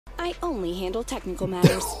I only handle technical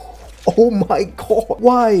matters. Oh my god.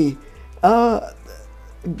 Why?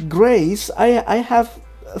 Grace, I have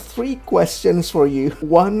three questions for you.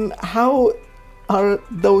 One, how are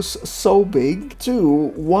those so big?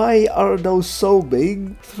 Two, why are those so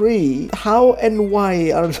big? Three, how and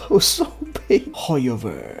why are those so big?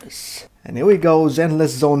 Hoyoverse. And here we go, Zenless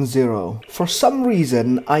Zone 0. For some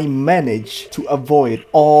reason, I managed to avoid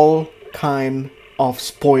all kind of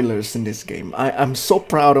spoilers in this game. I'm so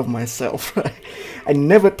proud of myself. I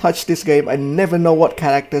never touched this game. I never know what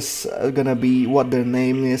characters are gonna be, what their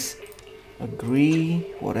name is. Agree,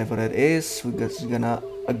 whatever it is, we're just gonna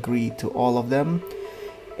agree to all of them.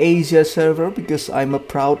 Asia server, because I'm a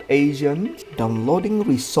proud Asian. Downloading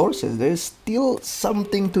resources, there's still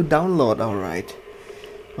something to download, alright.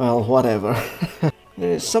 Well, whatever.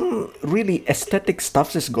 There's some really aesthetic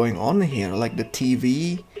stuff that's going on here, like the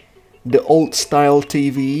TV, the old style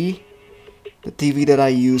TV, the TV that I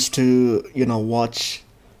used to, you know, watch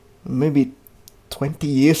maybe 20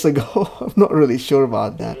 years ago. I'm not really sure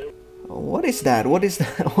about that. What is that? What is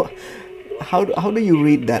that? How do you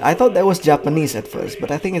read that? I thought that was Japanese at first, but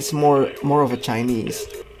I think it's more of a Chinese.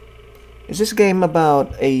 Is this game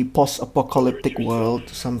about a post-apocalyptic world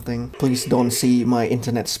or something? Please don't see my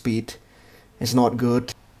internet speed. It's not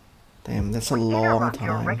good. Damn, that's a long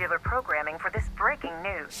time. Regular programming for this breaking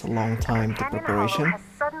news. It's a long time to preparation. Hollow has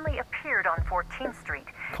suddenly appeared on 14th Street.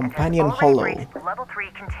 Companion Hollow. Level 3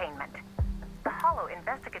 containment. The Hollow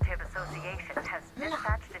Investigative Association has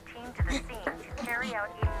dispatched a team to the scene to carry out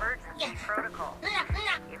emergency protocol.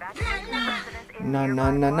 Evacuation of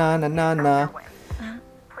residents in Na.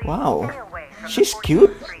 Wow, she's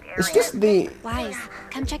cute. Is this the? Wise,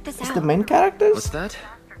 come check this Is out. the main characters? What's that?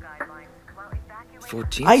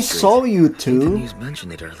 14th I Street. saw you The two news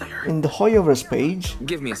mentioned it earlier. in the Hoyoverse page.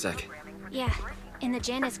 Give me a sec. Yeah, in the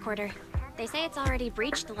Janus quarter. They say it's already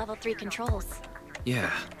breached the level 3 controls. Yeah.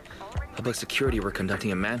 Public security were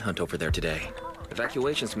conducting a manhunt over there today.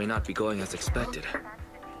 Evacuations may not be going as expected.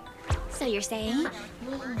 So you're saying?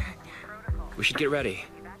 We should get ready.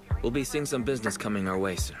 We'll be seeing some business coming our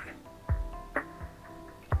way soon.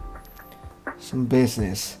 Some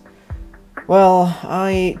business. Well,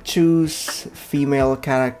 I choose female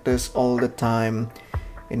characters all the time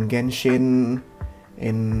in Genshin,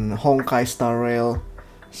 in Honkai Star Rail.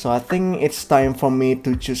 So I think it's time for me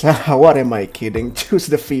to choose. What am I kidding? Choose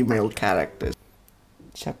the female characters.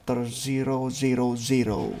 Chapter 000.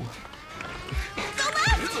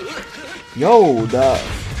 Yo, the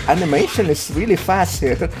animation is really fast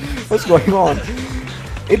here. What's going on?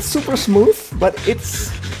 It's super smooth, but it's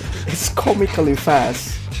comically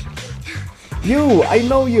fast. You, I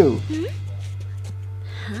know you.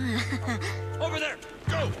 Over there!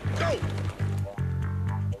 Go! Go!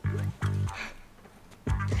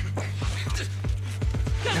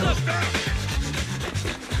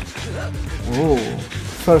 Oh,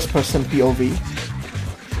 first person POV.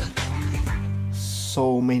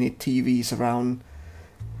 So many TVs around.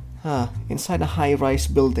 Inside a high-rise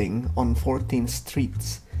building on 14th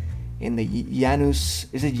Street in the Janus.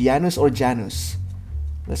 Is it Janus or Janus?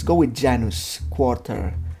 Let's go with Janus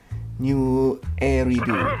quarter. New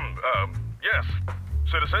Eridu. Yes,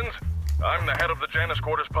 citizens. I'm the head of the Janus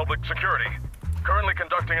Quarters Public Security. Currently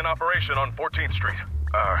conducting an operation on 14th Street.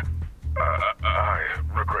 I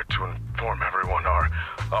regret to inform everyone our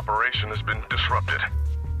operation has been disrupted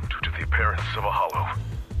due to the appearance of a hollow.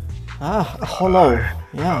 Ah, a hollow.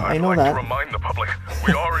 Yeah, I know I'd like that. to remind the public,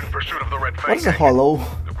 we are in pursuit of the Red Fang. What is a hollow?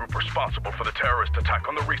 The group responsible for the terrorist attack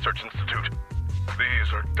on the Research Institute.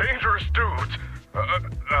 These are dangerous dudes.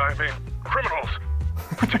 I mean, criminals.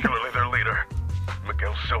 Particularly their leader,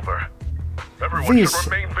 Miguel Silver. Everyone should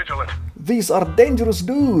remain vigilant. These are dangerous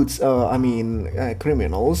dudes.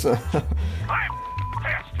 Criminals. I'm pissed.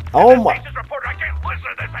 Oh This my! basis report, I can't listen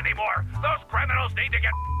to this anymore. Those criminals need to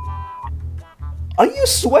get. Are you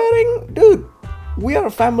swearing, dude? We are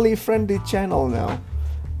a family-friendly channel now.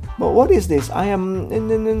 But what is this? I am.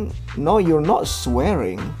 No, you're not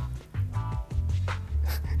swearing.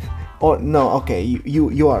 Oh no. Okay,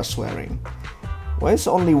 you are swearing. Why is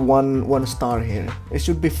only one star here? It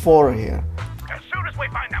should be 4 here. As soon as we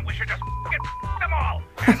find them, we should just get them all.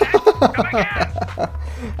 And then come again.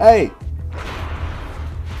 Hey!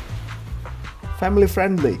 Family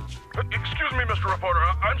friendly. Excuse me, Mr. Reporter.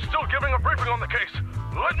 I'm still giving a briefing on the case.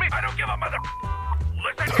 Let me. I don't give a mother.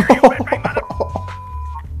 Listen here, you red mother.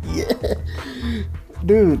 Yeah.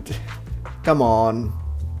 Dude. Come on.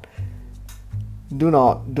 Do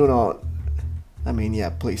not. I mean, yeah,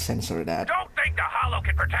 please censor that. Don't think the Hollow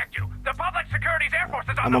can protect you. The Public Security's Air Force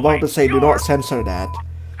is on I'm the about way. to say, do not censor that.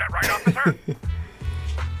 Is that right, officer?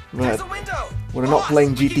 but a window. we're not Boss,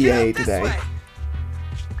 playing we can get GTA out this today. way.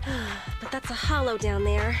 But that's a hollow down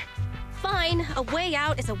there. Fine, a way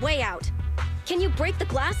out is a way out. Can you break the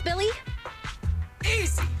glass, Billy?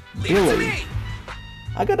 Easy. Leave it to Billy. me.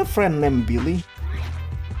 I got a friend named Billy.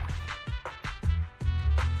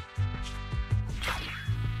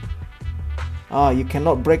 Ah, you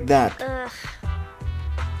cannot break that. Ugh.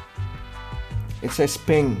 It says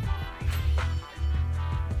ping.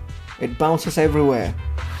 It bounces everywhere.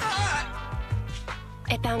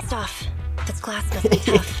 It bounced off. This glass must be It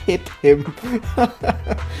tough. hit him.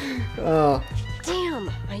 Oh, Damn,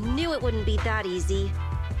 I knew it wouldn't be that easy.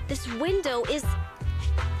 This window is...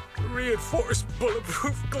 Reinforced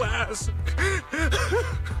bulletproof glass.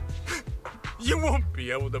 You won't be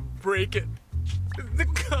able to break it. The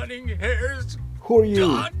cunning hairs. who are you?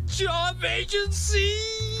 Dot job agency.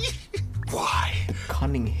 Why?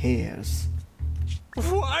 Cunning hairs.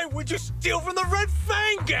 Why would you steal from the Red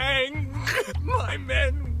Fang gang? My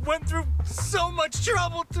men went through so much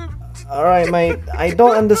trouble to... Alright, mate. I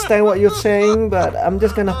don't understand what you're saying, but I'm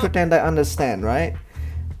just gonna pretend I understand, right?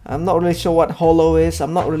 I'm not really sure what Hollow is.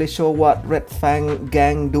 I'm not really sure what Red Fang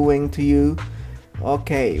gang doing to you.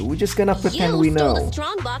 Okay, we're just gonna pretend we You stole know. the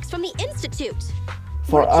strongbox from the Institute.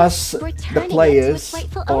 For We're us, just the returning it to players, its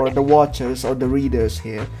rightful or owner. the watchers, or the readers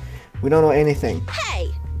here, we don't know anything. Hey!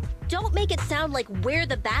 Don't make it sound like we're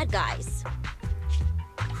the bad guys.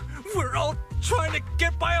 We're all trying to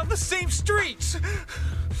get by on the same streets.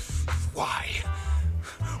 Why?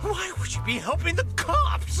 Why would you be helping the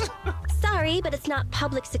cops? Sorry, but it's not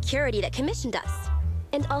public security that commissioned us.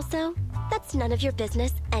 And also, that's none of your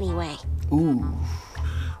business anyway. Ooh.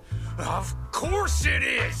 Of course it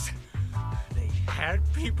is. They had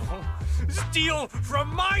people steal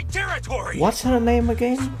from my territory. What's her name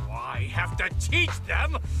again? I have to teach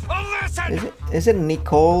them a lesson. Is it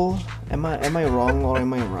Nicole? Am I wrong or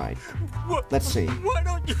am I right? Let's see. Why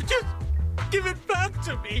don't you just give it back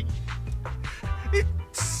to me?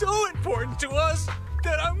 It's so important to us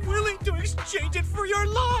that I'm willing to exchange it for your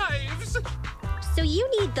lives. So you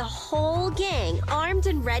need the whole gang armed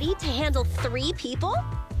and ready to handle 3 people?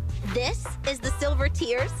 This is the Silver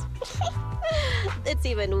Tears? It's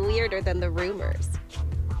even weirder than the rumors.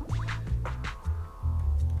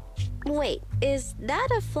 Wait, is that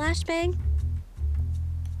a flashbang?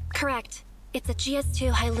 Correct. It's a GS2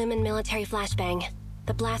 high-lumen military flashbang.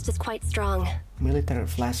 The blast is quite strong. Military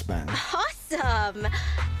flashbang. Awesome!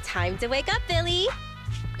 Time to wake up, Billy!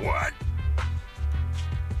 What?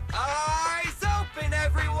 Eyes open,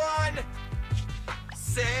 everyone.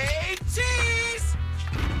 Say cheese.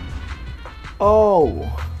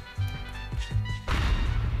 Oh.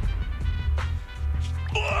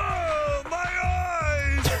 Oh, my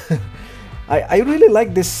eyes! I really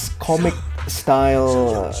like this comic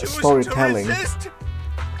style Choose to storytelling. resist?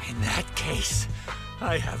 In that case,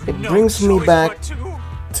 I have It no brings me choice back but to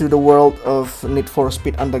to the world of Need for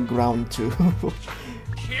Speed Underground too.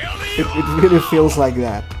 kill It really feels like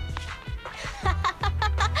that.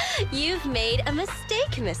 You've made a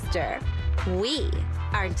mistake, mister. We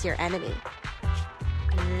aren't your enemy.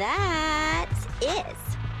 That is.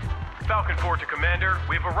 Falcon 4 to Commander,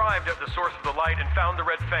 we've arrived at the source of the light and found the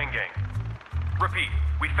Red Fang Gang. Repeat,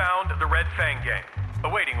 we found the Red Fang Gang.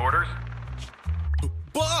 Awaiting orders.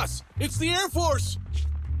 Boss, it's the Air Force.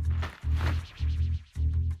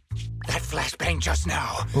 That flashbang just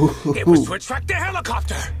now. It was to attract the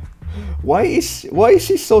helicopter. Why is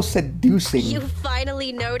she so seducing? You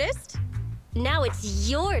finally noticed? Now it's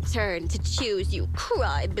your turn to choose, you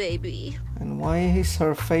crybaby. And why is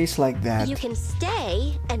her face like that? You can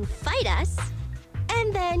stay and fight us,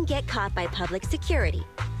 and then get caught by public security.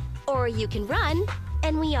 Or you can run,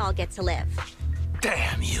 and we all get to live.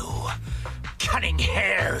 Damn you, cunning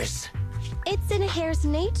hairs. It's in a hare's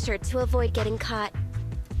nature to avoid getting caught.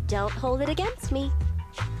 Don't hold it against me.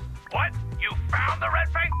 What? You found the Red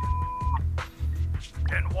Fang?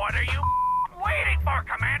 Then what are you waiting for,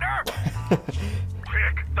 Commander?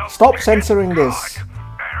 Pick the Stop censoring this. and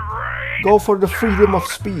raid Go for the freedom of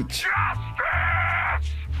speech.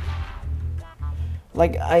 justice!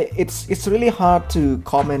 Like it's really hard to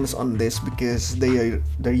comment on this because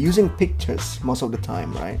they're using pictures most of the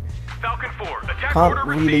time, right? Falcon 4, attack Can't order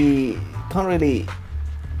received. really,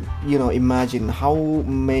 you know, imagine how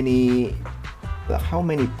many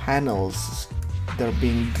panels that are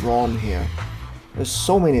being drawn here. There's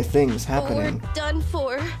so many things happening. We're done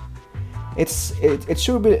for. It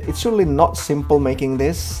surely not simple making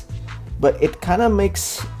this, but it kind of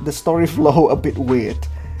makes the story flow a bit weird.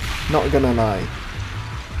 Not gonna lie.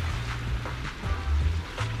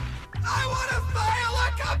 I want to file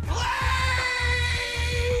a complaint.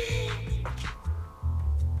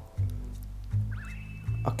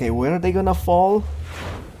 Okay, where are they gonna fall?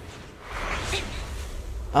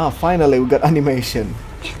 Ah, finally we got animation.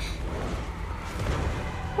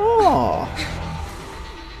 Oh,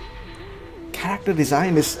 character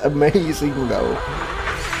design is amazing though.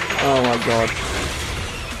 Oh my god.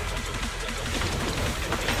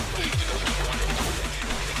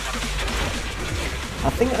 I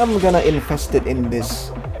think I'm gonna invest it in this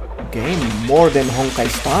game more than Honkai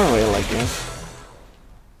Star Rail, I guess.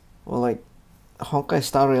 Well, like, Honkai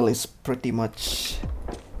Star Rail is pretty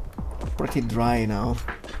dry now.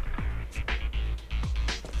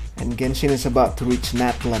 And Genshin is about to reach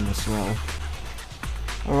Natlan as well.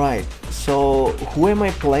 Alright, so who am I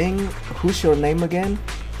playing? Who's your name again?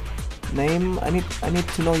 Name? I need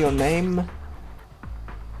to know your name.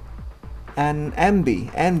 And Ambi.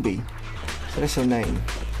 So that's your name.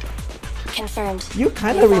 Confirmed. You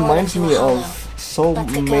kinda reminds me of so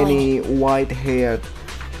many white-haired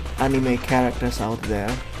anime characters out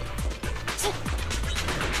there.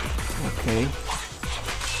 Okay.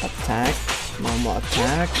 Attack. Normal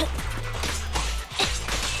attack.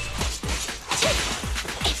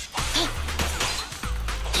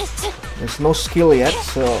 There's no skill yet,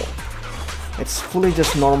 so it's fully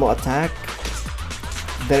just normal attack.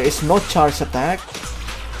 There is no charge attack,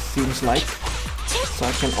 seems like. So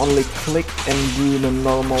I can only click and do the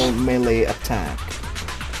normal melee attack.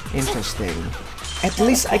 Interesting. At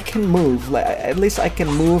least I can move. Like, at least I can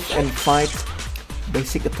move and fight.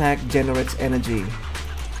 Basic attack generates energy.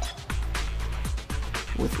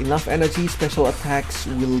 With enough energy, special attacks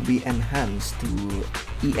will be enhanced to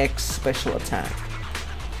EX special attack.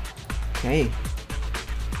 Okay.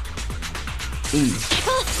 E.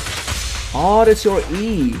 Oh, that's your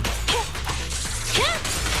E.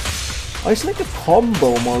 Oh, it's like a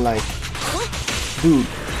combo, more like. Dude,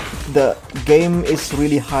 the game is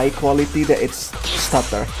really high quality that it's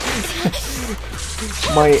stutter.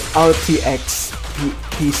 My RTX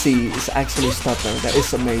PC is actually stutter. That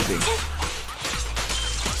is amazing.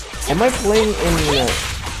 Am I playing in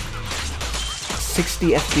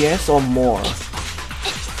 60 FPS or more?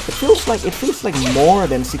 It feels like more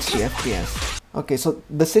than 60 FPS. Okay, so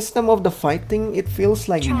the system of the fighting, it feels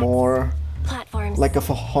like more like of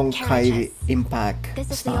a Honkai Impact This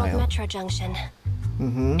is style. the old metro junction.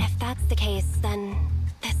 If that's the case, then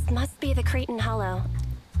this must be the Cretan Hollow.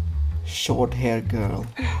 Short hair girl.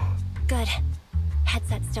 Good.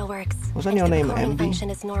 Headset still works. Was that your name, Recording Ambi? function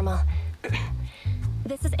is normal.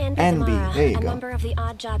 This is Anby Ambi, Damara, there you a go. member of the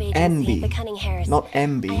odd job agency, Ambi, the Cunninghairs. not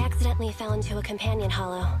Ambi. I accidentally fell into a companion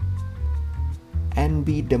hollow.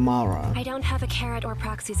 Ambi Damara. I don't have a carrot or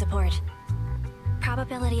proxy support.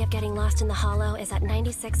 Probability of getting lost in the hollow is at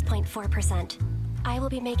 96.4%. I will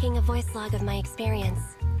be making a voice log of my experience.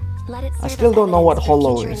 Let it serve I still as don't know what evidence for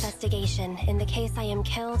hollow future is. investigation in the case I am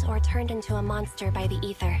killed or turned into a monster by the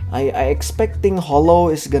ether. I expecting Hollow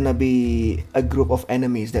is gonna be a group of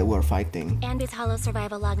enemies that we're fighting. Ambi's hollow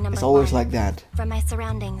survival log number It's always 1. like that. From my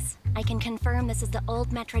surroundings, I can confirm this is the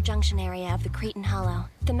old Metro Junction area of the Cretan Hollow.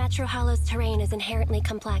 The Metro Hollow's terrain is inherently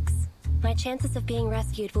complex. My chances of being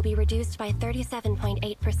rescued will be reduced by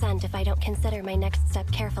 37.8% if I don't consider my next step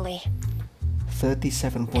carefully.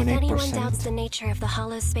 37.8%. If anyone doubts the nature of the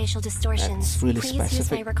Hollow's spatial distortions, That's really please use my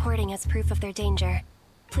specific. recording as proof of their danger.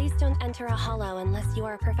 Please don't enter a Hollow unless you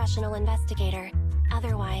are a professional investigator.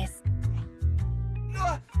 Otherwise...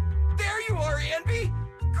 There you are, Anby!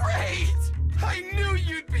 Great! I knew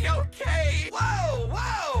you'd be okay! Whoa,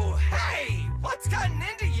 whoa! Hey! What's gotten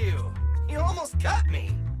into you? You almost got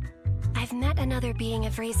me! I've met another being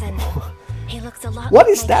of reason. He looks a lot What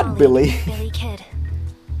like is my that, colleague, Billy? Billy Kid.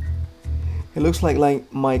 It looks like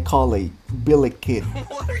my colleague, Billy Kid.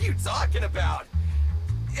 What are you talking about?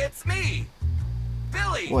 It's me!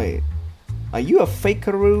 Billy! Wait, are you a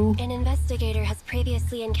fakeroo? An investigator has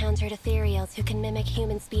previously encountered ethereals who can mimic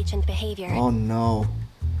human speech and behavior. Oh no.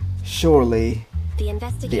 Surely, The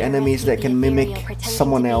investigator the enemies rescued that the can mimic ethereal pretending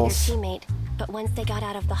someone to be their else. teammate, but once they got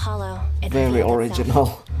out of the Hollow, it Very revealed itself.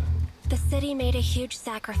 original. The city made a huge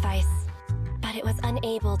sacrifice, but it was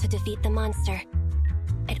unable to defeat the monster.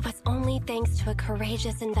 It was only thanks to a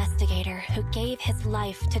courageous investigator who gave his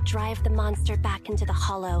life to drive the monster back into the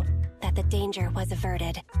Hollow that the danger was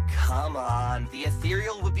averted. Come on, the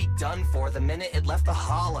ethereal would be done for the minute it left the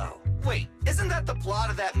Hollow. Wait, isn't that the plot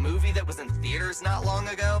of that movie that was in theaters not long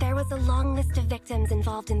ago? There was a long list of victims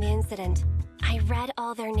involved in the incident. I read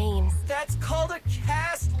all their names. That's called a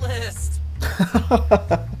cast list!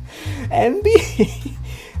 Ambi?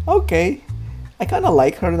 Okay. I kinda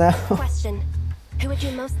like her now. Question. Who would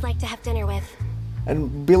you most like to have dinner with?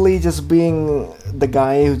 And Billy just being the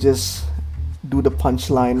guy who just do the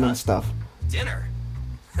punchline and stuff. Dinner?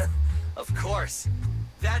 Of course.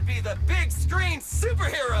 That'd be the big screen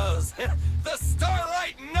superheroes! The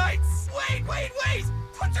Starlight Knights! Wait!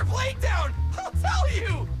 Put your blade down! I'll tell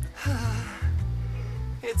you!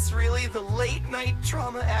 It's really the late night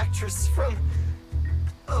drama actress from...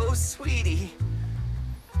 Oh, sweetie.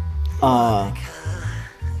 Why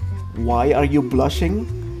are you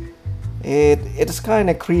blushing? It's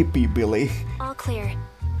kinda creepy, Billy. All clear.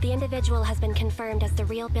 The individual has been confirmed as the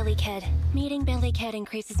real Billy Kid. Meeting Billy Kid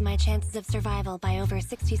increases my chances of survival by over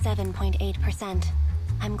 67.8%.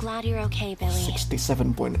 I'm glad you're okay, Billy.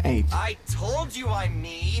 67.8. I told you I'm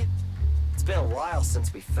me! It's been a while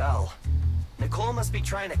since we fell. Nicole must be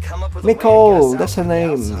trying to come up with a way to get Nicole, us that's her out from the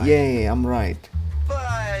name. outside. Yeah, I'm right.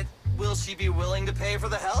 But will she be willing to pay for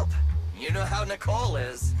the help? You know how Nicole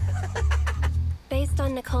is. Based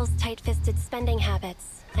on Nicole's tight-fisted spending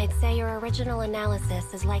habits, I'd say your original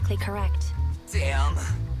analysis is likely correct. Damn.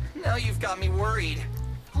 Now you've got me worried.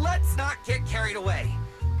 Let's not get carried away.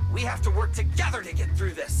 We have to work together to get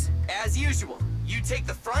through this. As usual, you take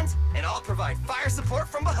the front, and I'll provide fire support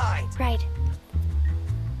from behind. Right.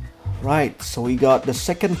 Right, so we got the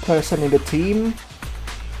second person in the team.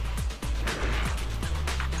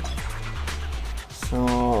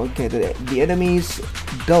 So, okay, the enemy's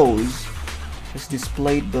dose is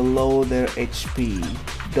displayed below their HP.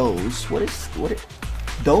 Dose, what is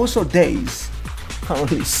dose or days? Can't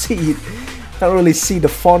really see it. Can't really see the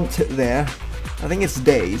font there. I think it's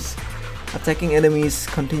days. Attacking enemies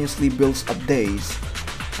continuously builds up days,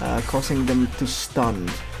 causing them to stun.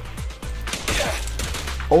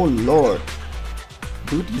 Oh lord.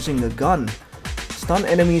 Dude using a gun. Stun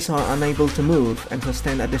enemies are unable to move and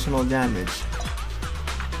sustain additional damage.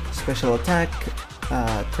 Special attack,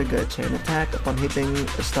 trigger a chain attack upon hitting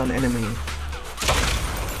a stun enemy.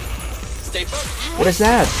 Stay focused. What is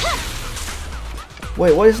that?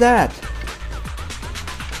 Wait, what is that?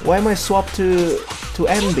 Why am I swapped to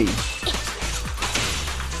Andy?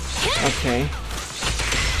 Okay.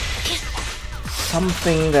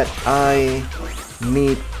 Something that I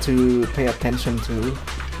need to pay attention to,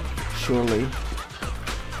 surely.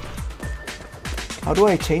 How do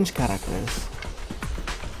I change characters?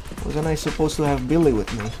 Wasn't I supposed to have Billy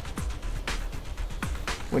with me?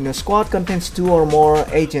 When your squad contains 2 or more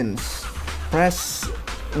agents, press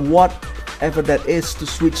whatever that is to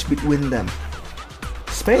switch between them.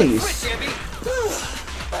 Space.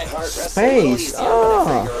 Space.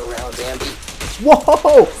 Ah.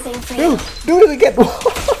 Whoa! Dude, do it again.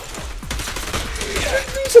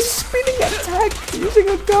 It's a spinning attack using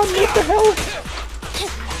a gun. What the hell?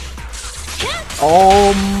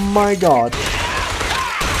 Oh my god.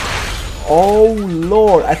 Oh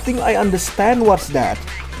lord, I think I understand what's that.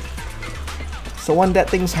 So when that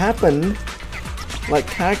things happen, like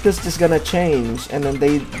characters just gonna change and then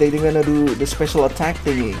they're gonna do the special attack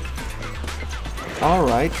thingy.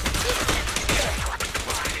 Alright.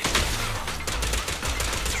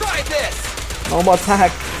 Try this. Normal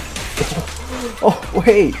attack. Oh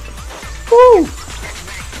wait. Woo!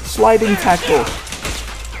 Sliding tackle.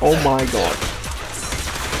 Oh my god.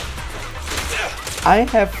 I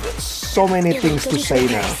have so many things to say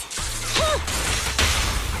now.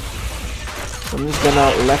 So I'm just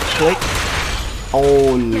gonna left click.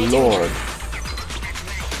 Oh lord.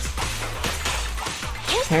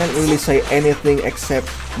 Can't really say anything except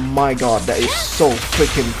my god, that is so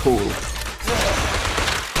freaking cool.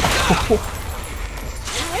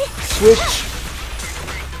 Switch.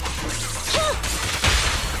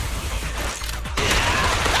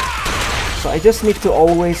 So I just need to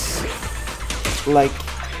always like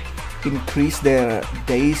increase their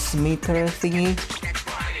days meter thingy.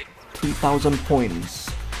 3,000 points.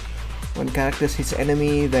 When characters hit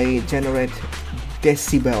enemy, they generate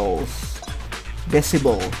decibels.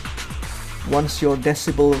 Decibel. Once your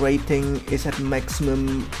decibel rating is at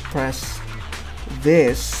maximum, press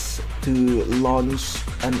this to launch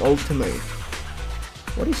an ultimate.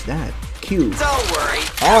 What is that? Q. Don't worry.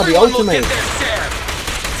 Oh, the ultimate.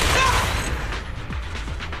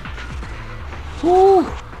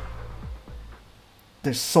 Woo.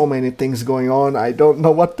 There's so many things going on, I don't know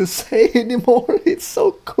what to say anymore. It's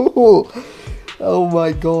so cool. Oh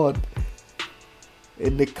my god.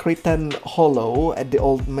 In the Cretan Hollow at the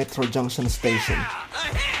old Metro Junction station.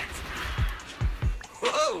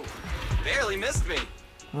 Whoa, barely missed me.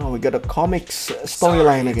 Oh, we got a comics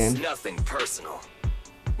storyline again. It's nothing personal.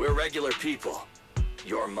 We're regular people.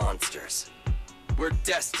 You're monsters. We're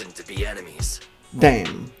destined to be enemies.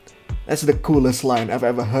 Damn. That's the coolest line I've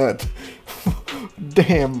ever heard.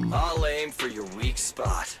 Damn. I'll aim for your weak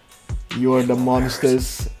spot. You are the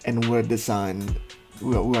monsters and we're designed.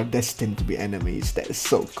 We are destined to be enemies. That is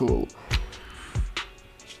so cool.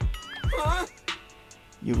 Huh?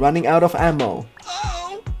 You're running out of ammo.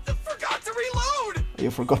 Oh! I forgot to reload!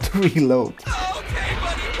 You forgot to reload. Okay,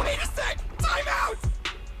 buddy, wait a sec! Time out!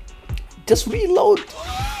 Just reload.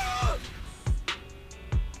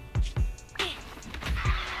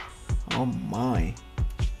 Oh my.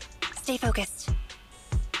 Stay focused.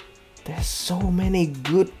 There's so many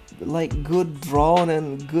good drawn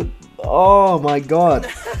and good. Oh my god.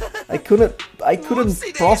 I couldn't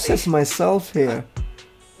Whoopsie process daisy. myself here.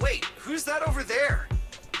 Wait, who's that over there?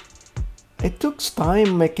 It took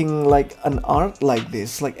time making like an art like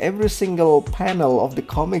this. Like every single panel of the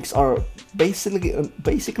comics are basically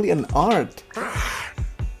an art. What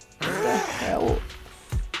the hell?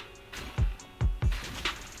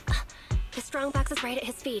 The strongbox is right at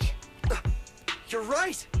his feet. You're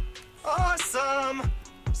right! Awesome!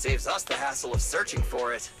 Saves us the hassle of searching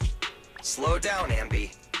for it. Slow down,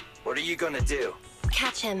 Ambi. What are you gonna do?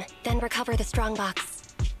 Catch him, then recover the strongbox.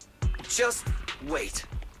 Just wait.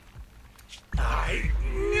 I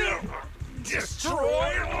never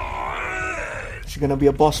destroy It's gonna be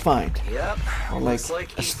a boss fight. Yep. Or looks like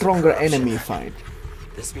a ether stronger corruption. enemy fight.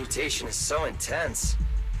 This mutation is so intense.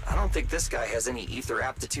 I don't think this guy has any ether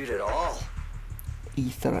aptitude at all.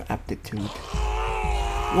 Ether aptitude.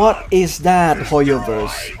 What is that,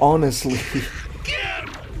 Hoyoverse? Honestly.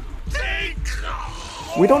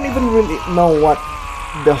 We don't even really know what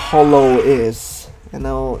the hollow is. And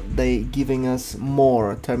now they giving us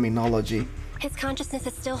more terminology. His consciousness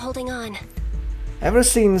is still holding on. Ever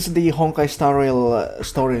since the Honkai Star Rail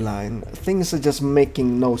storyline, things are just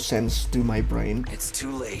making no sense to my brain. It's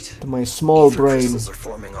too late. To my small Ether brain. crystals are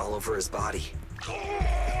forming all over his body.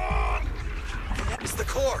 It's the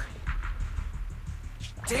core.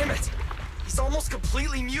 Damn it! He's almost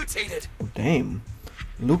completely mutated. Damn.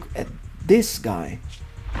 Look at this guy.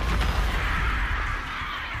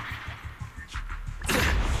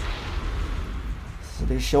 So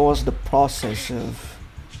they show us the process of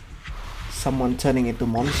someone turning into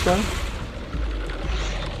monster.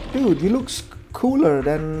 Dude, he looks cooler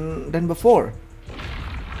than before.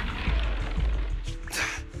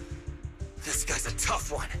 This guy's a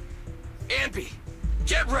tough one. Ambi,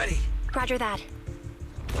 get ready. Roger that.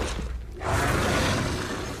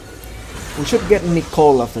 We should get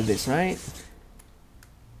Nicole after this, right?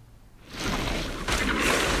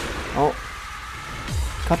 Oh.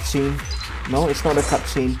 Cutscene. No, it's not a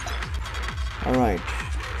cutscene. Alright.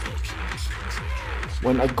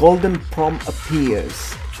 When a golden prompt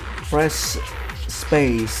appears, press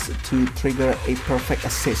space to trigger a perfect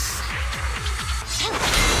assist.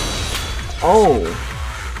 Oh.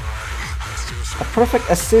 A perfect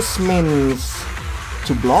assist means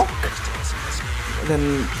to block?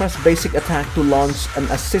 Then press basic attack to launch an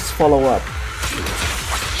assist follow-up.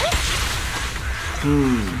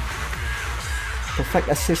 Perfect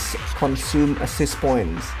assist consume assist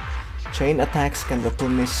points. Chain attacks can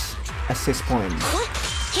replenish assist points.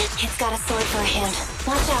 It's got a sword for a hand.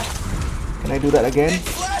 Watch out. Can I do that again?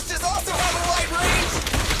 Flashes also have a light range.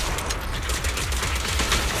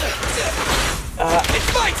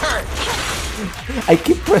 It's my turn. I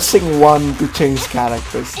keep pressing 1 to change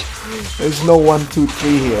characters. There's no 1, 2,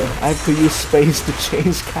 3 here. I have to use space to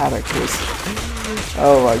change characters.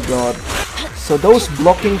 Oh my god. So those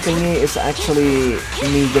blocking thingy is actually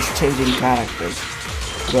me just changing characters.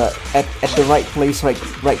 But at the right place,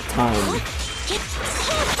 right time.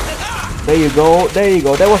 There you go, there you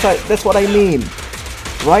go. That's what I mean.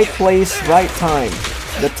 Right place, right time.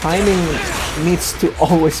 The timing needs to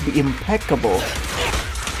always be impeccable.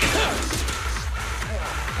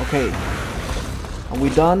 Okay. Are we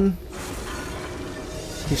done?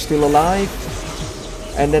 He's still alive.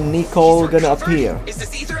 And then Nicole gonna appear. Is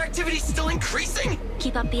this ether activity still increasing?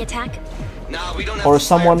 Keep up the attack. Nah, we don't have Or the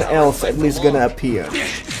someone firepower else to at fight least for long. gonna appear.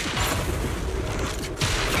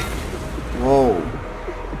 Whoa.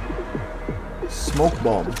 Smoke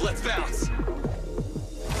bomb. Let's bounce.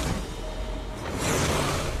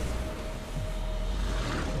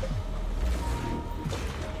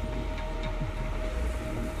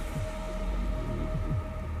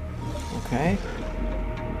 Okay.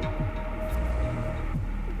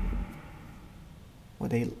 Were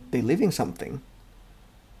they leaving something?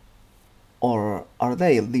 Or are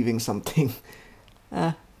they leaving something?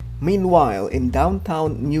 Meanwhile, in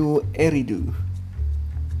downtown New Eridu,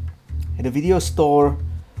 at a video store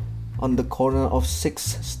on the corner of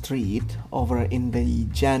 6th Street over in the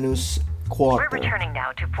Janus Quarter. We're returning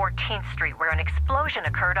now to 14th Street, where an explosion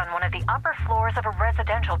occurred on one of the upper floors of a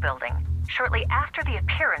residential building, shortly after the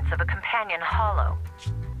appearance of a companion hollow.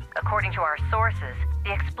 According to our sources,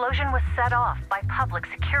 the explosion was set off by public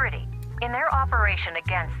security in their operation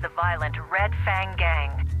against the violent Red Fang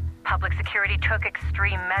Gang. Public security took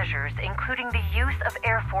extreme measures, including the use of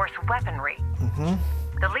Air Force weaponry.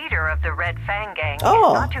 The leader of the Red Fang Gang is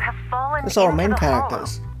thought to have fallen that's our into main the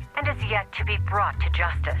characters. hollow and is yet to be brought to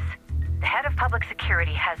justice. The head of public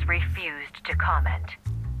security has refused to comment.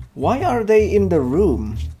 Why are they in the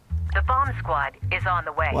room? The bomb squad is on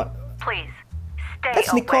the way. What? Please, stay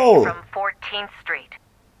That's away Nicole. from 14th Street.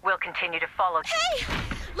 We'll continue to follow. Hey!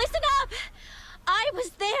 Listen up! I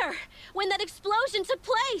was there when that explosion took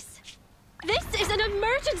place. This is an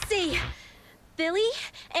emergency. Billy,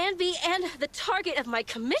 Anby, and the target of my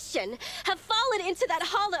commission have fallen into that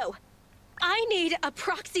hollow. I need a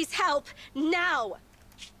proxy's help now.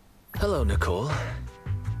 Hello, Nicole.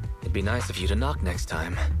 It'd be nice of you to knock next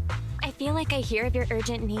time. I feel like I hear of your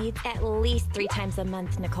urgent needs at least 3 times a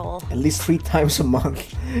month, Nicole. At least 3 times a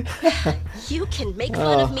month. You can make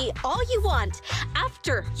fun of me all you want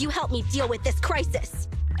after you help me deal with this crisis.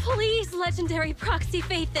 Please, legendary proxy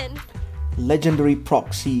Phaethon. Legendary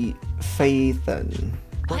proxy Phaethon.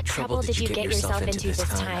 What trouble did you get yourself into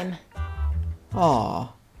this time?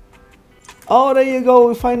 Aw. Oh, there you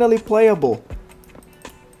go. Finally playable.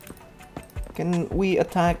 Can we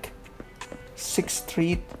attack 6th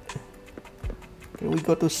Street? Can we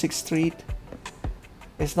go to 6th Street?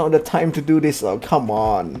 It's not the time to do this. Oh, come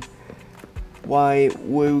on. Why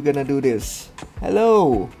were we gonna do this?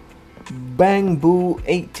 Hello. Bamboo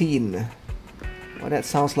 18. Well, that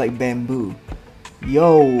sounds like bamboo.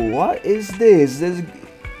 Yo, what is this?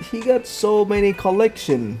 He got so many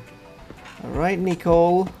collection. Alright,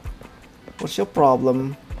 Nicole. What's your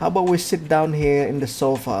problem? How about we sit down here in the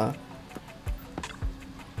sofa?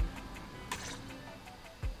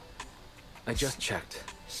 I just checked.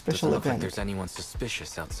 Special Doesn't look like event. there's anyone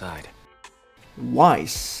suspicious outside.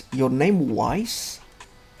 Wise. Your name Wise?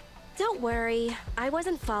 Don't worry, I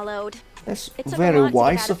wasn't followed. That's It took very a lot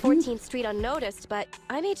wise to of get out you. of 14th Street unnoticed, but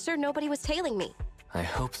I made sure nobody was tailing me. I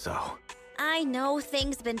hope so. I know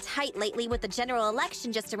things been tight lately with the general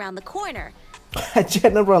election just around the corner. A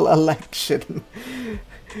general election.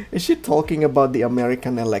 Is she talking about the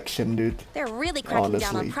American election, dude? They're really cracking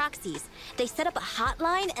down on Honestly. proxies. They set up a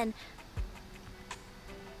hotline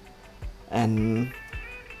and...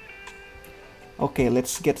 Okay,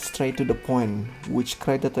 let's get straight to the point. Which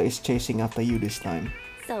creditor is chasing after you this time?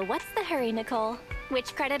 So what's the hurry, Nicole?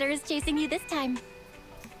 Which creditor is chasing you this time?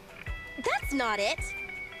 That's not it.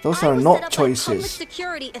 Those I are was not set up by public choices.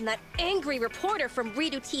 security and that angry reporter from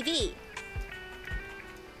Redo TV.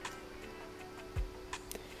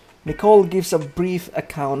 Nicole gives a brief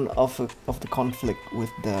account of the conflict with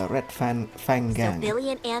the Red Fang So gang. Billy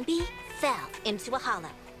and Anby fell into a hollow.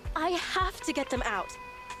 I have to get them out.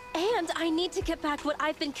 And I need to get back what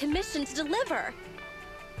I've been commissioned to deliver.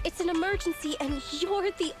 It's an emergency and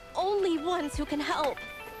you're the only ones who can help.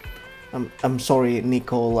 I'm sorry,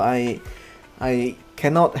 Nicole. I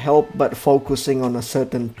cannot help but focusing on a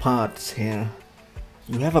certain parts here.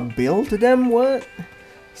 You have a bill to them? What?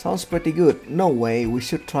 Sounds pretty good. No way. We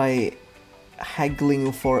should try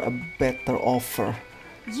haggling for a better offer.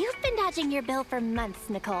 You've been dodging your bill for months,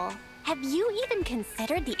 Nicole. Have you even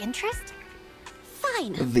considered the interest?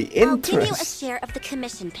 Fine. The I'll give you a interest. share of the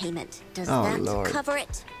commission payment. Does Oh, that Lord. cover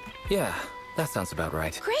it? Yeah, that sounds about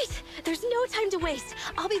right. Great! There's no time to waste.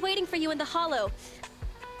 I'll be waiting for you in the hollow.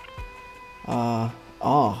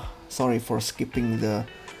 Sorry for skipping the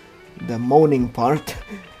moaning part.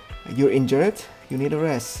 You're injured? You need a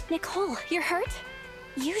rest. Nicole, you're hurt?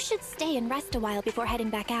 You should stay and rest a while before heading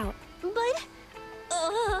back out. But...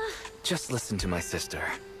 Just listen to my sister.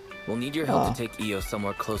 We'll need your help to take Io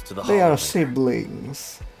somewhere close to the They hall. are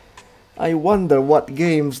siblings. I wonder what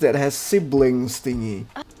games that has siblings thingy.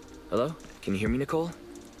 Hello? Can you hear me, Nicole?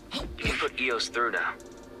 You can put Eos through now.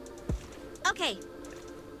 Okay.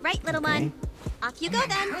 Right, little one. Off you go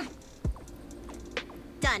then.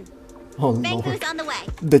 Done. Oh Bamboo's lord. on the way.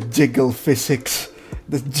 The jiggle physics.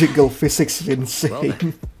 The jiggle physics is insane. Well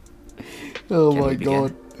then. Oh Can my we begin?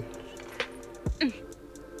 god.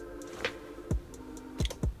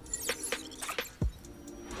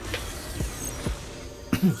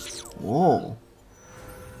 Whoa.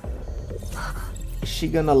 Is she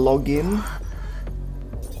gonna log in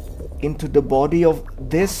into the body of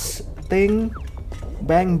this thing?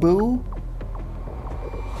 Bamboo?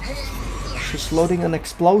 She's loading an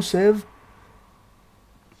explosive.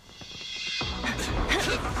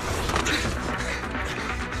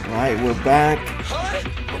 Right, we're back. Huh?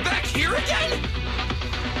 We're back here again?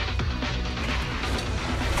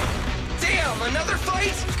 Damn, another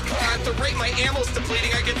fight? At the rate my ammo's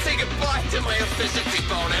depleting, I can say goodbye to my efficiency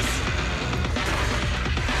bonus.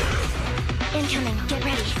 Incoming, get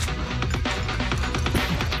ready.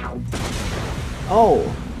 Oh,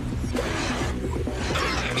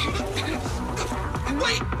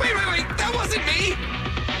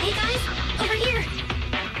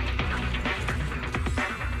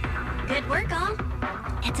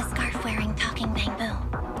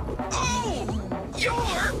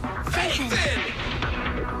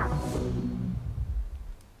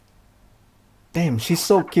 Damn, she's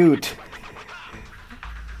so cute.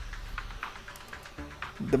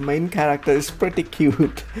 The main character is pretty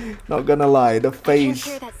cute. Not gonna lie, the I can't face.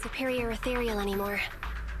 hear that superior ethereal anymore.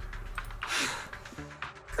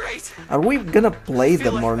 Great. Are we gonna play feel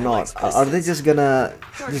them like or my not? legs Are they just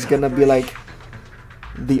gonna be like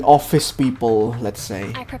the office people, let's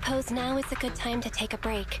say? I propose now is a good time to take a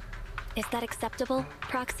break. Is that acceptable,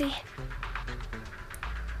 Proxy?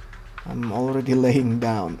 I'm already laying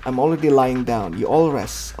down. I'm already lying down. You all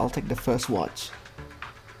rest. I'll take the first watch.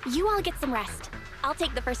 You all get some rest. I'll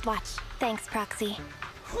take the first watch. Thanks, Proxy.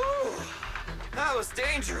 Whew. That was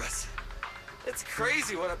dangerous. It's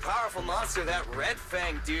crazy what a powerful monster that Red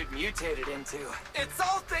Fang dude mutated into. It's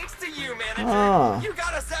all thanks to you, Manager. Ah. You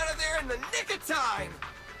got us out of there in the nick of time.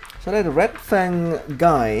 So that Red Fang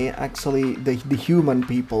guy, actually the human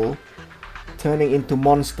people, turning into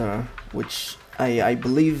monster, which I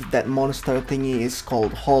believe that monster thingy is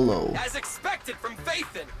called Hollow. As expected from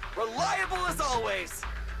Phaethon, reliable as always.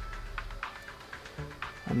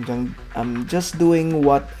 I'm just doing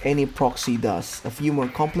what any proxy does. A few more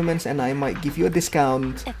compliments and I might give you a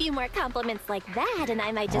discount. A few more compliments like that and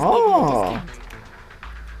I might just give you a discount.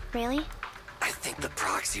 Really? I think the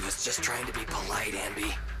proxy was just trying to be polite,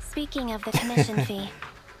 Ambi. Speaking of the commission fee,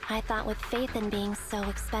 I thought with Phaethon being so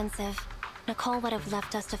expensive, Nicole would have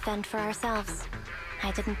left us to fend for ourselves.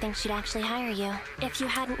 I didn't think she'd actually hire you. If you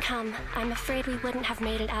hadn't come, I'm afraid we wouldn't have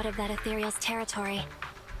made it out of that ethereal's territory.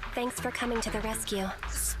 Thanks for coming to the rescue.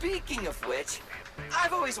 Speaking of which,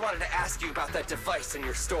 I've always wanted to ask you about that device in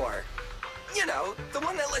your store. You know, the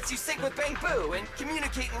one that lets you sync with Bangbu and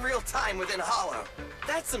communicate in real time within Hollow.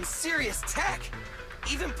 That's some serious tech.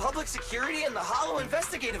 Even public security and the Hollow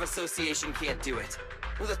Investigative Association can't do it.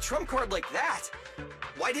 With a trump card like that,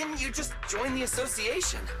 why didn't you just join the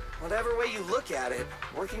association? Whatever way you look at it,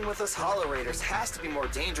 working with us Hollow Raiders has to be more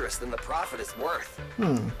dangerous than the profit is worth.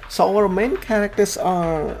 So our main characters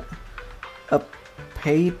are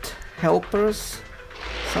paid helpers,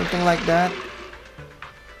 something like that.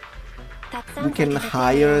 That sounds We can like an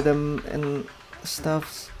hire ethereal. them and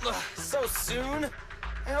stuff. Ugh, so soon?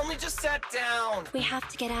 I only just sat down. We have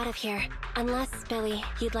to get out of here. Unless, Billy,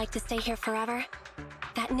 you'd like to stay here forever?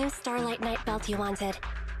 That new Starlight Night belt you wanted.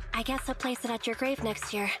 I guess I'll place it at your grave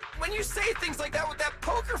next year. When you say things like that with that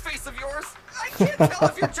poker face of yours, I can't tell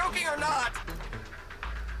if you're joking or not.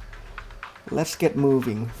 Let's get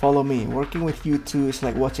moving. Follow me. Working with you two is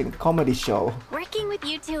like watching a comedy show. Working with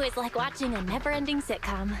you two is like watching a never-ending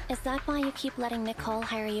sitcom. Is that why you keep letting Nicole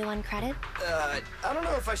hire you on credit? I don't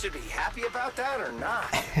know if I should be happy about that or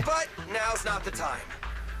not. But now's not the time.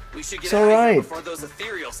 We should get It's out of here alright. before those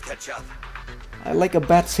ethereals catch up. I like a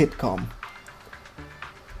bad sitcom.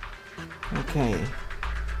 Okay.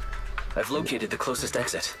 I've located the closest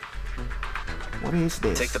exit. What is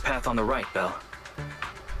this? Take the path on the right, Belle.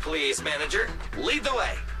 Please, Manager, lead the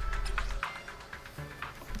way.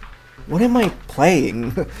 What am I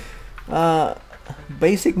playing?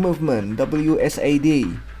 Basic movement,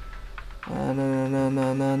 WSAD.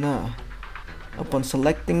 No. Upon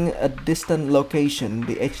selecting a distant location,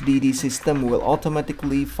 the HDD system will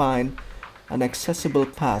automatically find an accessible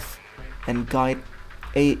path and guide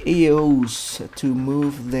AOs to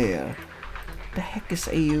move there. The heck is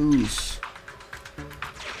AOs?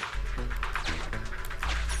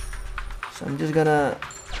 So I'm just gonna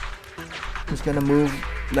move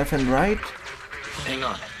left and right. Hang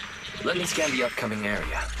on. Let me scan the upcoming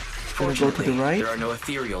area. Gonna go to the Fortunately, right. there are no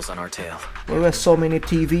ethereals on our tail. There were so many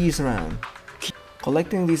TVs around.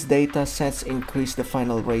 Collecting these data sets increase the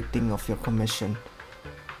final rating of your commission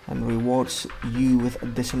and rewards you with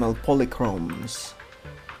additional polychromes.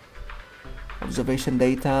 Observation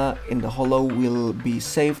data in the Hollow will be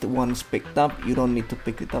saved once picked up. You don't need to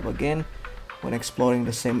pick it up again when exploring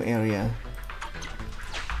the same area.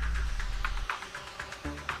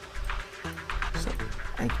 So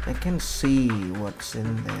I can see what's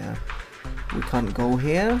in there. We can't go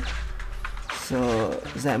here. So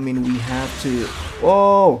does that mean we have to...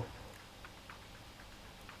 Whoa!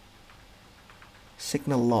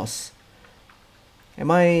 Signal loss.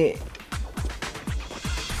 Am I...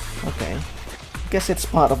 Okay. Guess it's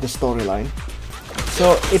part of the storyline.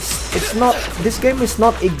 So it's not... This game is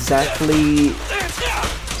not exactly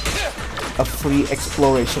a free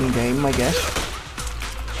exploration game, I guess.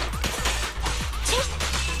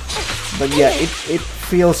 But yeah, it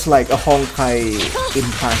feels like a Honkai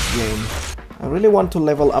Impact game. I really want to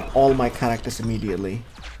level up all my characters immediately.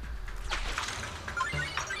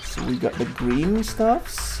 So we got the green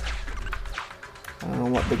stuffs. I don't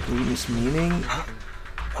know what the green is meaning.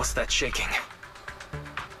 What's that shaking?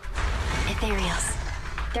 Ethereals.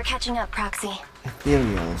 They're catching up, Proxy.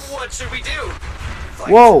 Ethereals. What should we do?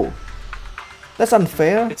 Fight? Whoa! That's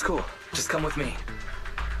unfair. It's cool. Just come with me.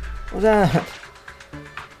 What's that?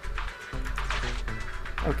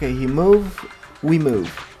 Okay, he moved. We move.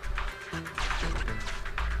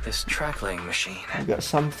 This track laying machine. We got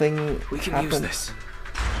something. We can use this.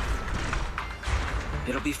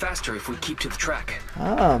 It'll be faster if we keep to the track.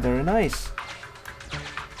 Ah, very nice.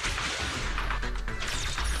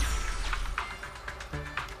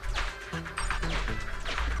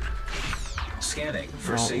 Scanning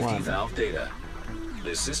for safety valve data.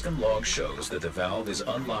 The system log shows that the valve is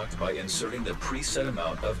unlocked by inserting the preset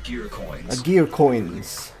amount of gear coins. Gear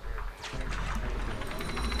coins.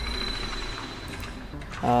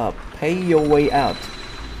 Pay your way out.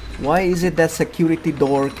 Why is it that security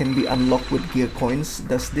door can be unlocked with gear coins?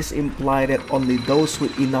 Does this imply that only those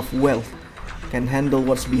with enough wealth can handle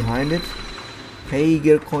what's behind it? Pay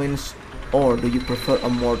gear coins, or do you prefer a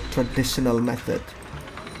more traditional method?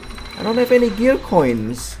 I don't have any gear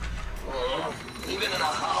coins. Even in a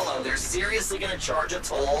hollow, they're seriously gonna charge a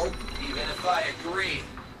toll? Even if I agree.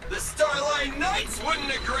 The Starlight Knights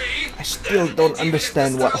wouldn't agree! I still don't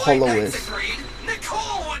understand what hollow is.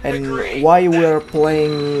 And agree. why we're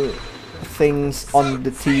playing things on the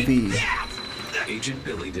TV. Agent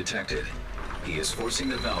Billy detected. He is forcing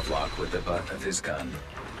the valve lock with the butt of his gun.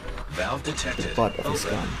 Valve detected. Butt of his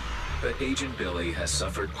gun. But Agent Billy has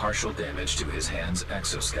suffered partial damage to his hand's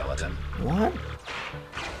exoskeleton. What?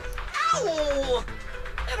 Ow!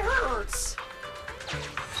 It hurts!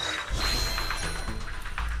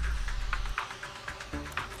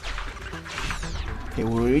 Okay,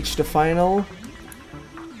 we reached the final.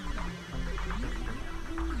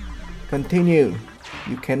 Continue.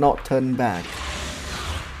 You cannot turn back.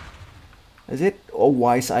 Is it a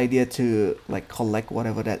wise idea to like collect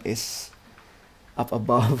whatever that is up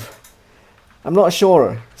above? I'm not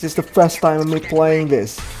sure. This is the first time I'm playing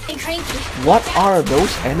this. What are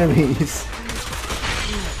those enemies?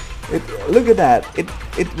 Look at that.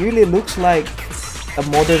 It really looks like a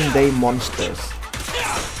modern day monsters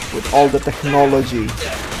with all the technology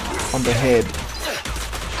on the head.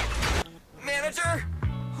 Manager,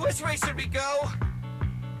 which way should we go?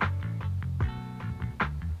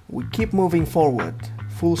 We keep moving forward,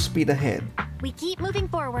 full speed ahead. We keep moving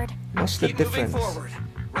forward. What's the difference? Moving forward.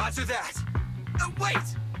 Roger that. Wait!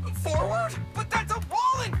 Forward? But that's a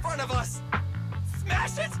wall in front of us!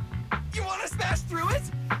 Smash it? You want to smash through it?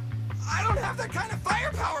 I don't have that kind of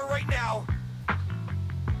firepower right now!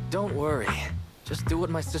 Don't worry. Just do what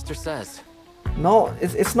my sister says. No,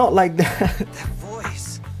 it's not like that. That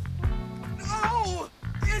voice. Oh!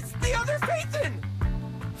 It's the other Phaethon!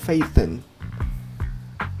 Phaethon.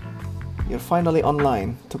 You're finally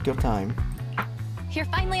online. Took your time. You're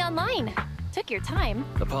finally online. Took your time.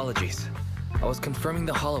 Apologies. I was confirming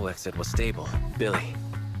the hollow exit was stable. Billy,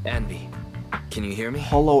 Anby, can you hear me?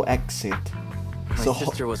 Hollow exit. My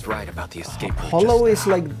sister was right about the escape route. Hollow is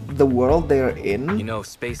like the world they're in? You know,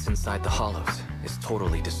 space inside the hollows is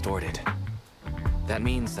totally distorted. That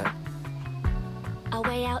means that... A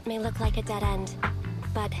way out may look like a dead end,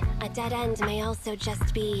 but a dead end may also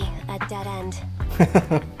just be a dead end.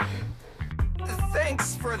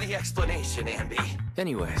 Thanks for the explanation, Anby.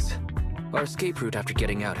 Anyways, our escape route after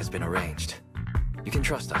getting out has been arranged. You can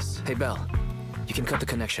trust us. Hey, Belle, you can cut the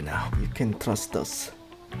connection now. You can trust us.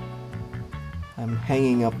 I'm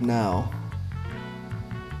hanging up now.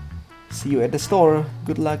 See you at the store.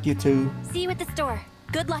 Good luck, you two. See you at the store.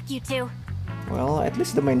 Good luck, you two. Well, at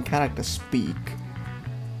least the main characters speak.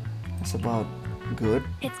 That's about good.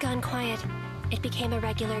 It's gone quiet. It became a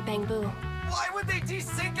regular bang boo. Why would they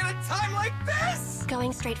desync at a time like this?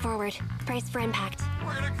 Going straight forward. Brace for impact.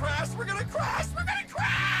 We're gonna crash! We're gonna crash! We're gonna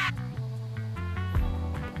crash!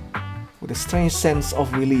 With a strange sense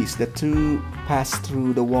of release, the two pass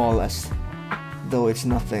through the wall as though it's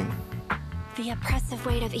nothing. The oppressive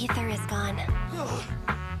weight of ether is gone.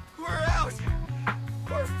 We're out!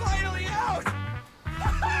 We're finally out!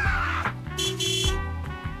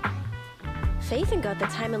 Phaethon got the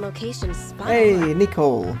time and location spot. Hey,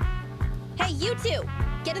 Nicole. Hey, you two!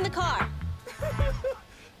 Get in the car!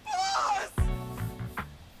 Boss!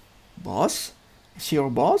 Boss? Is she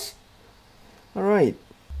your boss? Alright.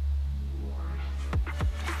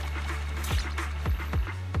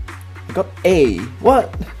 I got A.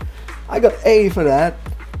 What? I got A for that.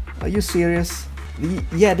 Are you serious?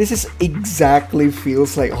 Yeah, this is exactly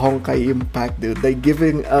feels like Honkai Impact, dude. They're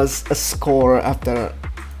giving us a score after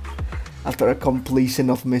a completion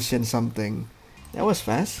of mission something. That was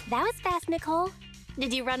fast. That was fast, Nicole.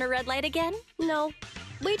 Did you run a red light again? No.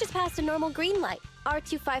 We just passed a normal green light.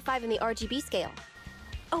 R255 in the RGB scale.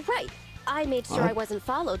 Oh, right. I made sure I wasn't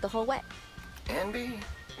followed the whole way. Anby,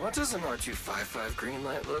 what does an R255 green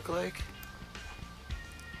light look like?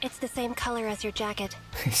 It's the same color as your jacket.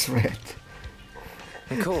 It's red.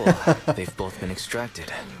 Cool. They've both been extracted.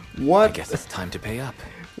 What? I guess it's time to pay up.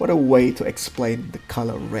 What a way to explain the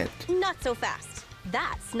color red. Not so fast.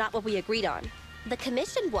 That's not what we agreed on. The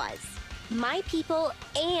commission was my people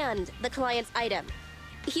and the client's item.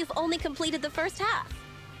 You've only completed the first half.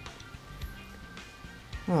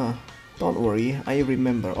 Huh. Don't worry, I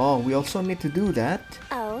remember. Oh, we also need to do that.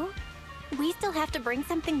 Oh? We still have to bring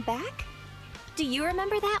something back? Do you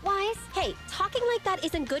remember that, Wise? Hey, talking like that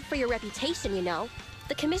isn't good for your reputation, you know.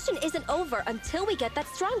 The commission isn't over until we get that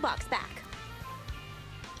strongbox back.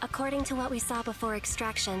 According to what we saw before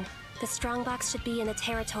extraction, the strongbox should be in the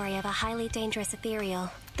territory of a highly dangerous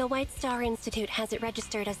ethereal. The White Star Institute has it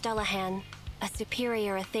registered as Dullahan, a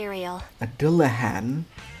superior ethereal. A Dullahan?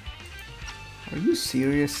 Are you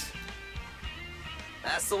serious?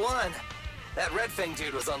 That's the one. That Red Fang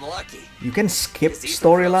dude was unlucky. You can skip His ether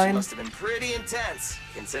storyline? must have been pretty intense,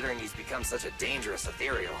 considering he's become such a dangerous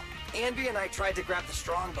ethereal. Anby and I tried to grab the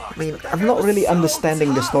strongbox. I mean, but that I'm guy not was really so understanding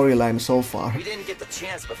the tough. storyline so far. We didn't get the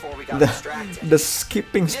chance before we got distracted. The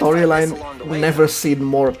skipping We did find this storyline along the way, never though. seemed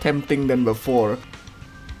more tempting than before.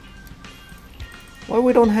 Why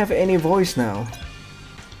we don't have any voice now?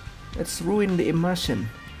 Let's ruin the immersion.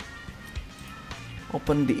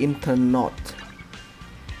 Open the internet.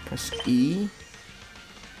 Press E.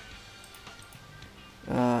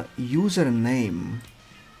 Username.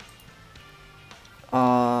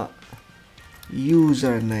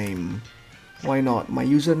 Username. Why not? My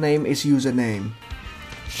username is username.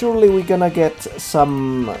 Surely we're gonna get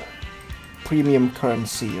some premium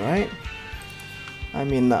currency, right? I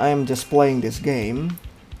mean, I am just playing this game.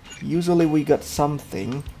 Usually we got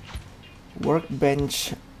something.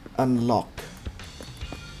 Workbench unlock.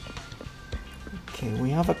 Okay,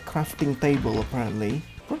 we have a crafting table apparently.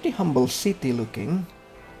 Pretty humble city looking.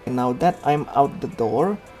 And now that I'm out the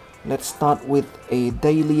door, let's start with a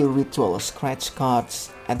daily ritual. Scratch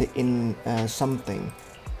cards, add in something.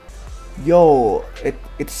 Yo,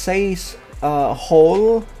 it says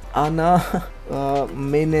whole, Anna,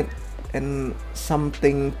 minute, and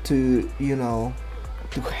something to, you know,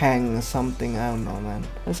 to hang something. I don't know, man.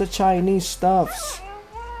 It's a Chinese stuffs.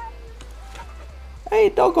 Hey,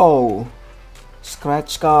 doggo.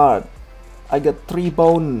 Scratch card. I got 3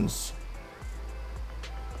 bones.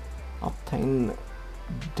 Obtain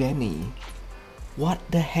Denny. What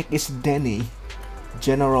the heck is Denny?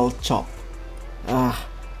 General Chop. Ah,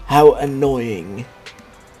 how annoying.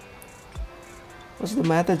 What's the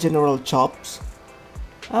matter, General Chops?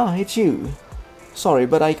 Ah, it's you. Sorry,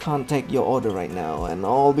 but I can't take your order right now, and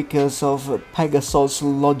all because of Pegasus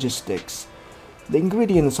Logistics. The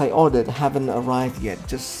ingredients I ordered haven't arrived yet.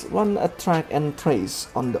 Just run a track and trace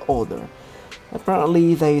on the order.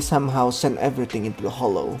 Apparently, they somehow sent everything into the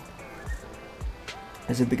Hollow.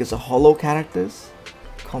 Is it because of Hollow characters?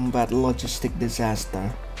 Combat logistic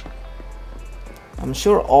disaster. I'm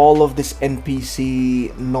sure all of this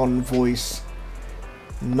NPC non-voice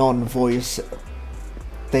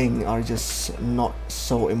thing are just not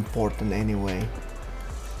so important anyway.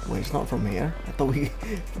 Wait, it's not from here. I thought we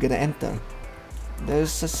were gonna enter.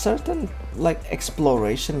 There's a certain like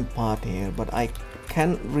exploration part here, but I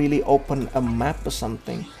can't really open a map or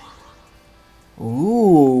something.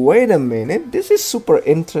 Ooh, wait a minute. This is super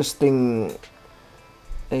interesting.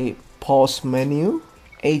 A pause menu.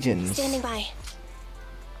 Agents. Standing by.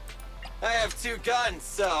 I have 2 guns,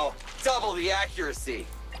 so double the accuracy.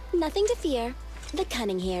 Nothing to fear. The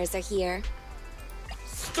cunning hairs are here.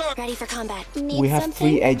 Stop. Ready for combat. Need We have something?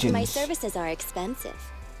 3 agents. My services are expensive.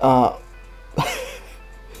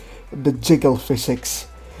 The jiggle physics.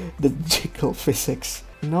 The jiggle physics.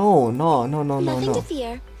 No. Nothing to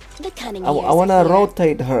fear. The cunning hairs I wanna are here.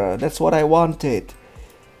 rotate her. That's what I wanted.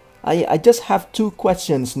 I just have 2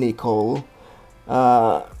 questions, Nicole.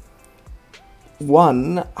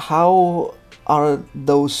 One, how are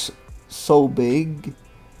those so big?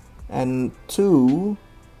 And 2,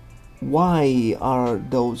 why are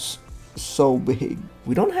those so big?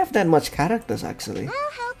 We don't have that much characters actually.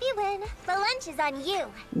 I'll help you win. The lunch is on you.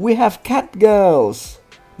 We have cat girls.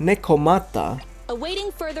 Nekomata.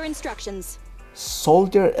 Awaiting further instructions.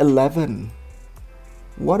 Soldier 11.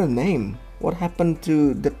 What a name. What happened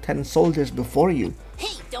to the 10 soldiers before you?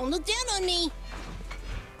 Hey, don't look down on me.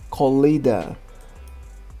 Colida.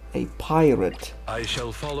 A pirate. I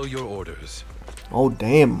shall follow your orders. Oh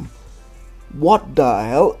damn. What the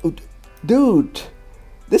hell? Dude,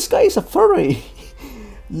 this guy is a furry.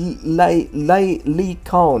 Lee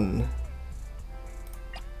Con.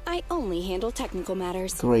 I only handle technical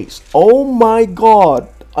matters. Grace. Oh my god.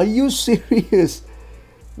 Are you serious?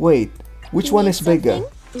 Wait, which one is bigger?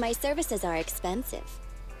 My services are expensive.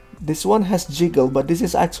 This one has jiggle, but this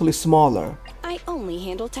is actually smaller. I only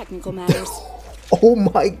handle technical matters. Oh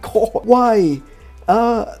my god. Why?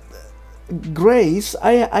 Grace,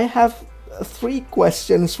 I have 3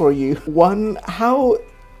 questions for you. 1, how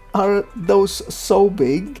are those so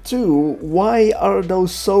big? 2, why are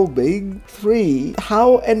those so big? 3,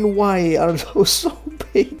 how and why are those so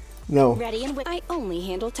big? No. Ready and I only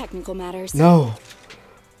handle technical matters. No.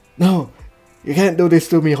 No. You can't do this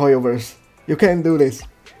to me, Hoyoverse. You can't do this.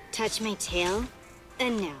 Touch my tail,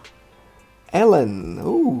 and no. Ellen.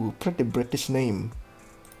 Ooh, pretty British name.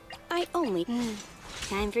 I only...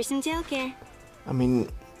 Time for some tail care. I mean,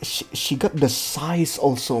 she got the size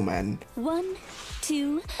also, man. 1,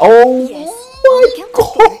 2... Oh yes. my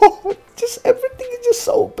god! Just everything is just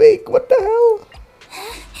so big. What the hell?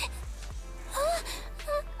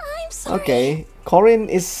 I'm sorry. Okay, Corin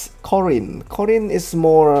is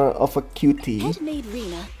more of a cutie. Head-made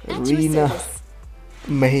Rena. Rena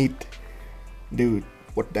made. Dude,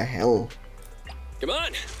 what the hell? Come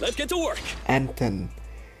on, let's get to work. Anton.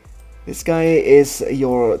 This guy is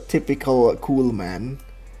your typical cool man,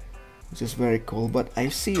 which is very cool, but I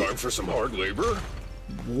see... Time for some hard labor?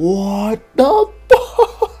 What the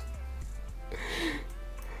fuck?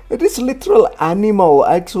 It is literal animal,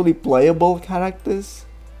 actually playable characters.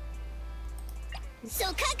 So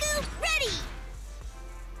Kaku, ready!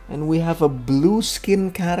 And we have a blue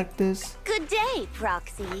skin characters. Good day,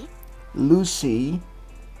 Proxy. Lucy.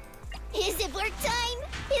 Is it work time?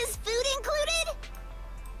 Is food included?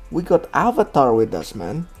 We got Avatar with us,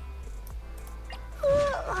 man.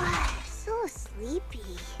 So sleepy.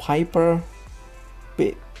 Piper.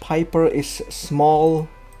 Piper is small.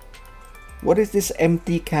 What is this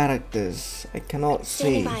empty characters? I cannot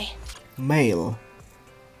see. Male.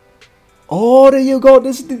 Oh, there you go.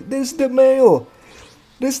 This is the male.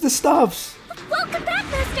 This is the stuffs. Welcome back,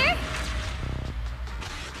 Mister.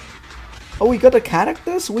 Oh, we got the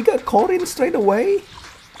characters? We got Corin straight away?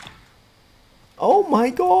 Oh my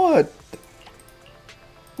god.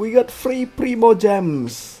 We got free Primo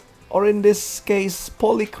Gems. Or in this case,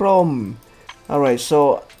 Polychrome. Alright,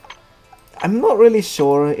 so I'm not really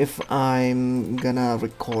sure if I'm gonna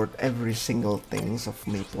record every single things of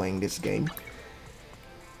me playing this game.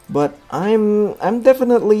 But I'm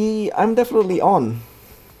definitely on.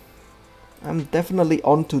 I'm definitely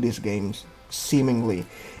on to these games, seemingly.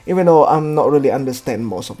 Even though I'm not really understand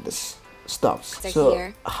most of this stuff.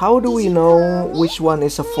 So how do we know which one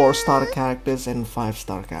is a 4-star characters and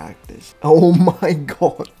 5-star characters? Oh my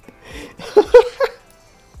god.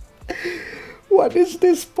 What is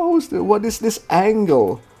this poster? What is this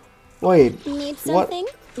angle? Wait. Need something?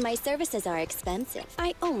 My services are expensive.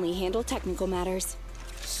 I only handle technical matters.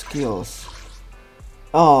 Skills.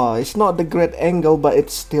 Oh, it's not the great angle, but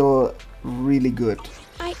it's still really good.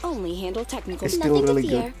 I only handle technical. It's still really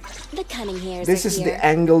good. The cunning hairs. This is the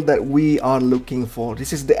angle that we are looking for.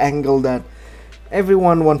 This is the angle that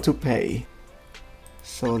everyone want to pay.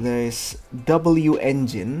 So there is W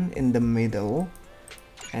engine in the middle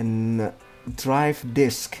and drive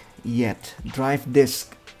disc drive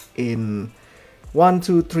disc in 1,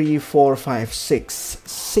 2, 3, 4, 5,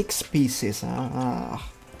 6 pieces.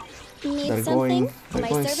 They're going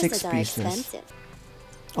 6 pieces.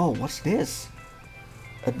 Oh, what's this?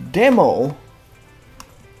 A demo.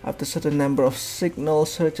 After a certain number of signal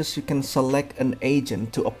searches, you can select an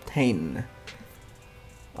agent to obtain.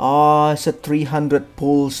 Oh, it's a 300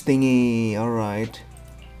 pulse thingy. Alright.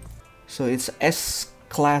 So it's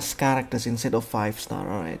S-class characters instead of 5-star.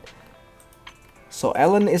 Alright. So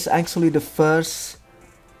Ellen is actually the first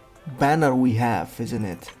banner we have, isn't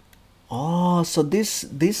it? Oh, so these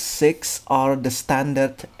 6 are the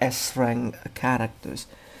standard S-rank characters.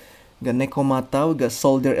 We got Nekomata, we got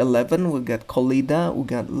Soldier 11, we got Kolida, we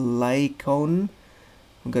got Lycone,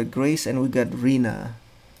 we got Grace, and we got Rena.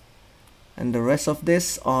 And the rest of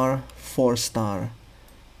this are 4-star,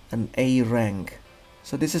 an A rank.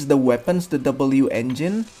 So this is the weapons, the W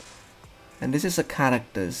engine, and this is the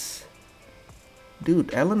characters.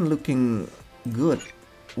 Dude, Ellen looking good.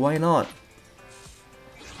 Why not?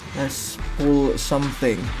 Let's pull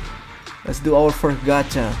something. Let's do our first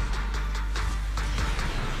gacha.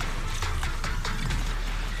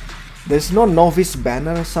 There's no novice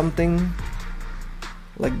banner or something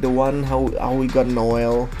like the one how we got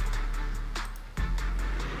Noel.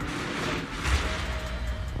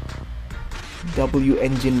 W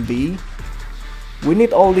engine B. We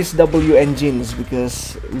need all these W engines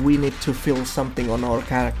because we need to fill something on our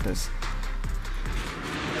characters.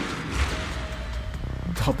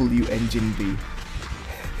 W engine B.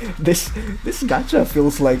 This gacha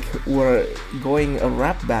feels like we're going a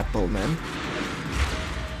rap battle, man.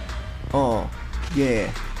 Oh,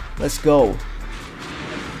 yeah. Let's go.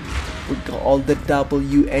 We got all the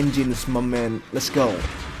W engines, my man. Let's go.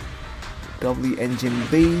 W engine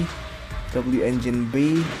B. W engine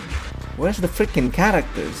B. Where's the freaking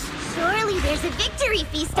characters? Surely there's a victory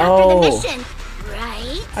feast after the mission,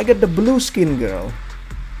 right? I got the blue skin girl.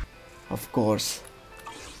 Of course.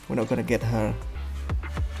 We're not gonna get her.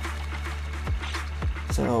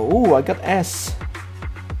 So, ooh, I got S.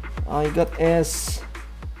 I got S.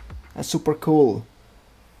 That's super cool.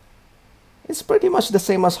 It's pretty much the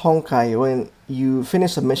same as Honkai. When you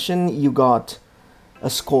finish a mission, you got a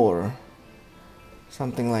score.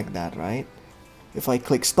 Something like that, right? If I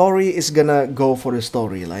click story, it's gonna go for the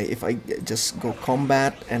story. Like if I just go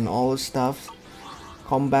combat and all stuff,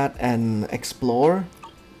 combat and explore,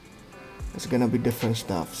 it's gonna be different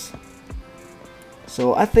stuffs.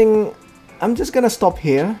 So I think I'm just gonna stop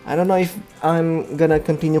here. I don't know if I'm gonna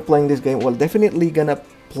continue playing this game. Well, definitely gonna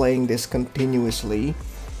playing this continuously,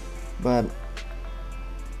 but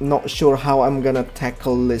not sure how I'm gonna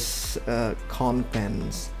tackle this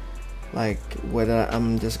contents. Like whether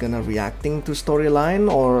I'm just gonna reacting to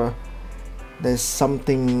storyline or there's some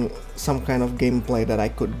kind of gameplay that I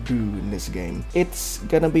could do in this game. It's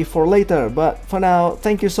gonna be for later, but for now,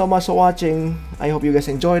 thank you so much for watching. I hope you guys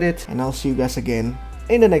enjoyed it, and I'll see you guys again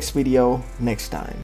in the next video next time.